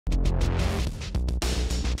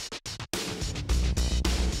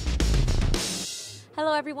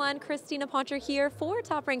Hello everyone, Christina Poncher here for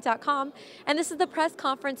TopRank.com, and this is the press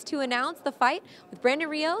conference to announce the fight with Brandon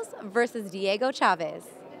Rios versus Diego Chaves.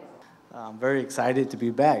 I'm very excited to be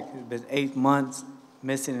back. It's been 8 months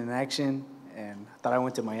missing in action, and I thought I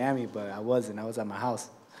went to Miami, but I wasn't. I was at my house,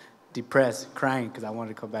 depressed, crying because I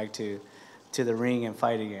wanted to come back to the ring and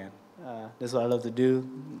fight again. This is what I love to do,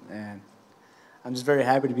 and I'm just very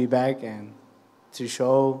happy to be back and to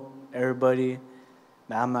show everybody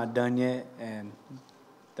that I'm not done yet. And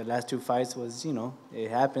the last 2 fights was, it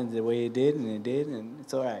happened the way it did, and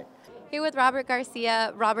it's all right. Here with Robert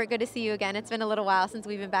Garcia. Robert, good to see you again. It's been a little while since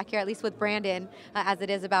we've been back here, at least with Brandon, as it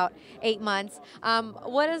is about 8 months.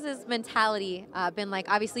 What has his mentality been like?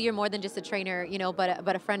 Obviously, you're more than just a trainer,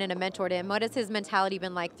 but a friend and a mentor to him. What has his mentality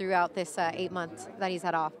been like throughout this 8 months that he's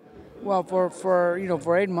had off? Well, for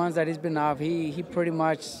 8 months that he's been off, he pretty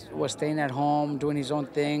much was staying at home, doing his own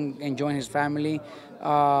thing, enjoying his family.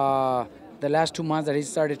 The last 2 months that he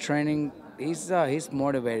started training, he's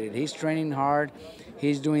motivated. He's training hard.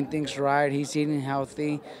 He's doing things right. He's eating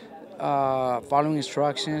healthy, following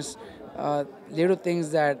instructions. Little things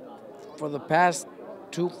that for the past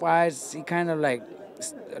 2 fights he kind of like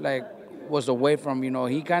was away from.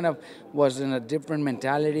 He kind of was in a different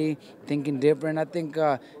mentality, thinking different. I think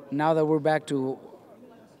now that we're back to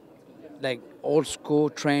like old school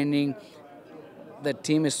training, the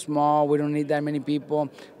team is small. We don't need that many people.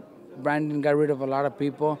 Brandon got rid of a lot of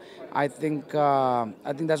people. I think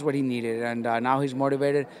that's what he needed, and now he's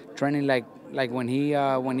motivated, training like when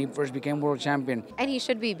he first became world champion. And he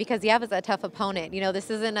should be, because Yav is a tough opponent. This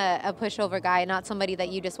isn't a pushover guy, not somebody that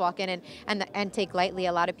you just walk in and take lightly.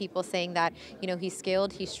 A lot of people saying that he's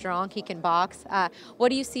skilled, he's strong, he can box. What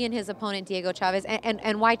do you see in his opponent, Diego Chaves,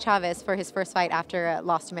 and why Chaves for his first fight after a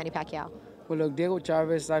loss to Manny Pacquiao? Well, look, Diego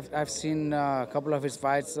Chaves, I've seen a couple of his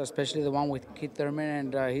fights, especially the one with Keith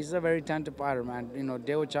Thurman, and he's a very talented fighter, man.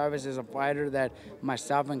 Diego Chaves is a fighter that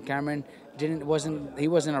myself and Cameron he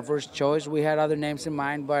wasn't our first choice. We had other names in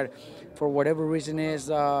mind, but for whatever reason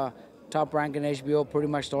Top Rank and HBO pretty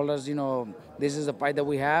much told us, this is the fight that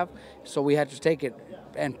we have, so we had to take it.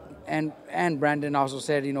 And Brandon also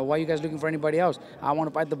said, why are you guys looking for anybody else? I want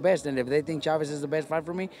to fight the best, and if they think Chaves is the best fight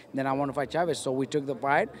for me, then I want to fight Chaves. So we took the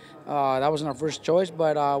fight. That wasn't our first choice,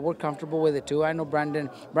 but we're comfortable with it too. I know Brandon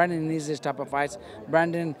needs this type of fights.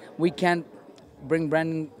 We can't bring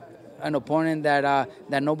Brandon an opponent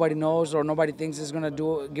that nobody knows or nobody thinks is going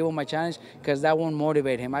to give him a challenge, because that won't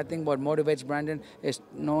motivate him. I think what motivates Brandon is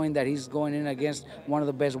knowing that he's going in against one of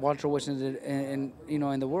the best welterweights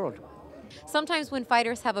in the world. Sometimes when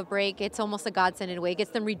fighters have a break, it's almost a godsend in a way. It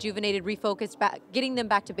gets them rejuvenated, refocused, getting them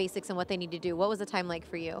back to basics and what they need to do. What was the time like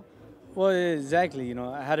for you? Well, exactly.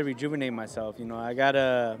 I had to rejuvenate myself.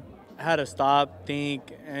 I had to stop,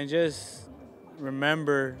 think, and just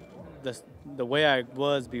remember the way I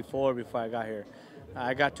was before I got here.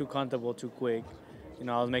 I got too comfortable too quick.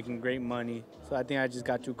 I was making great money, so I think I just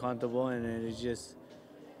got too comfortable, and it's just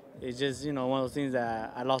one of those things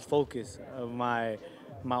that I lost focus of my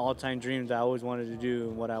all-time dreams that I always wanted to do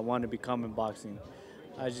and what I wanted to become in boxing.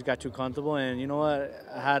 I just got too comfortable, and you know what?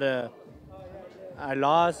 I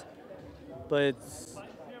lost, but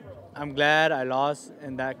I'm glad I lost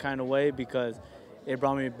in that kind of way, because it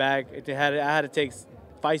brought me back. I had to take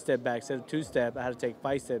 5 steps back instead of 2 steps. I had to take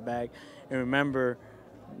 5 steps back and remember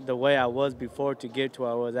the way I was before to get to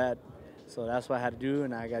where I was at. So that's what I had to do,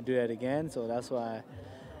 and I got to do that again. So that's why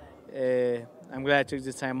I'm glad I took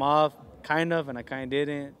this time off. Kind of, and I kind of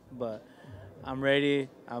didn't, but I'm ready.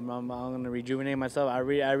 I'm going to rejuvenate myself. I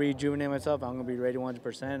rejuvenate myself. I'm going to be ready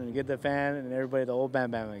 100% and get the fan and everybody the old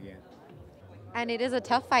bam bam again. And it is a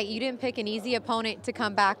tough fight. You didn't pick an easy opponent to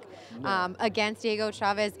come back against. Diego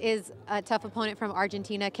Chaves is a tough opponent from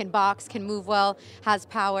Argentina, can box, can move well, has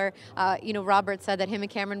power. Robert said that him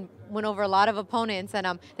and Cameron went over a lot of opponents, and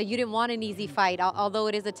that you didn't want an easy fight. Although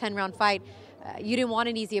it is a 10-round fight, you didn't want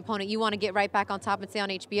an easy opponent. You want to get right back on top and stay on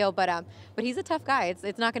HBO, but he's a tough guy.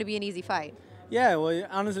 It's not going to be an easy fight. Yeah, well,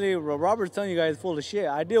 honestly, Robert's telling you guys full of shit.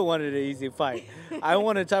 I did wanted an easy fight. I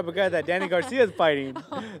want the type of guy that Danny Garcia is fighting.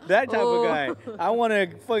 That type of guy. I want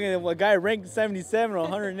a guy ranked 77 or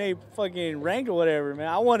 108 fucking ranked or whatever, man.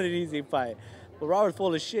 I wanted an easy fight. But Robert's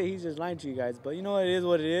full of shit. He's just lying to you guys. But you know what? It is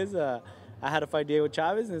what it is. I had to fight Diego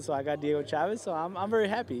Chaves, and so I got Diego Chaves. So I'm very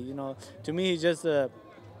happy. To me, he's just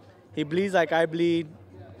he bleeds like I bleed.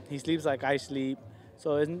 He sleeps like I sleep.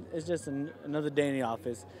 So it's just another day in the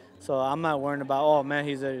office. So I'm not worrying about, oh man,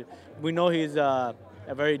 we know he's a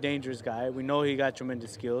very dangerous guy. We know he got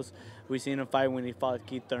tremendous skills. We seen him fight when he fought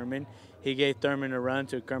Keith Thurman. He gave Thurman a run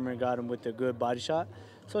till Thurman got him with a good body shot.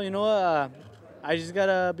 So, I just got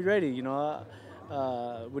to be ready,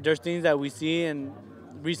 There's things that we see in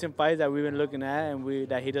recent fights that we've been looking at and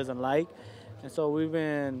that he doesn't like. And so we've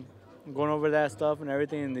been going over that stuff and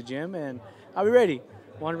everything in the gym, and I'll be ready.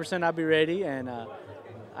 100% I'll be ready, and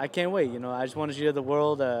I can't wait. I just want to show the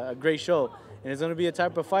world a great show. And it's going to be a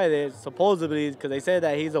type of fight that supposedly, because they say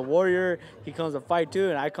that he's a warrior, he comes to fight too,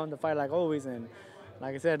 and I come to fight like always. And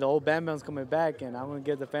like I said, the old Bam Bam's coming back, and I'm going to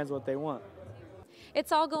give the fans what they want.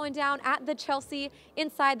 It's all going down at the Chelsea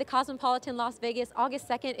inside the Cosmopolitan Las Vegas, August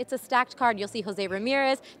 2nd. It's a stacked card. You'll see Jose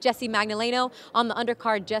Ramirez, Jesse Magdaleno. On the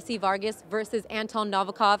undercard, Jesse Vargas versus Anton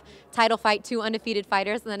Novikov. Title fight, 2 undefeated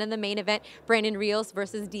fighters. And then in the main event, Brandon Rios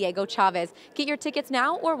versus Diego Chaves. Get your tickets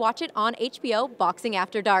now or watch it on HBO Boxing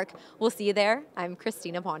After Dark. We'll see you there. I'm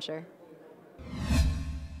Christina Poncher.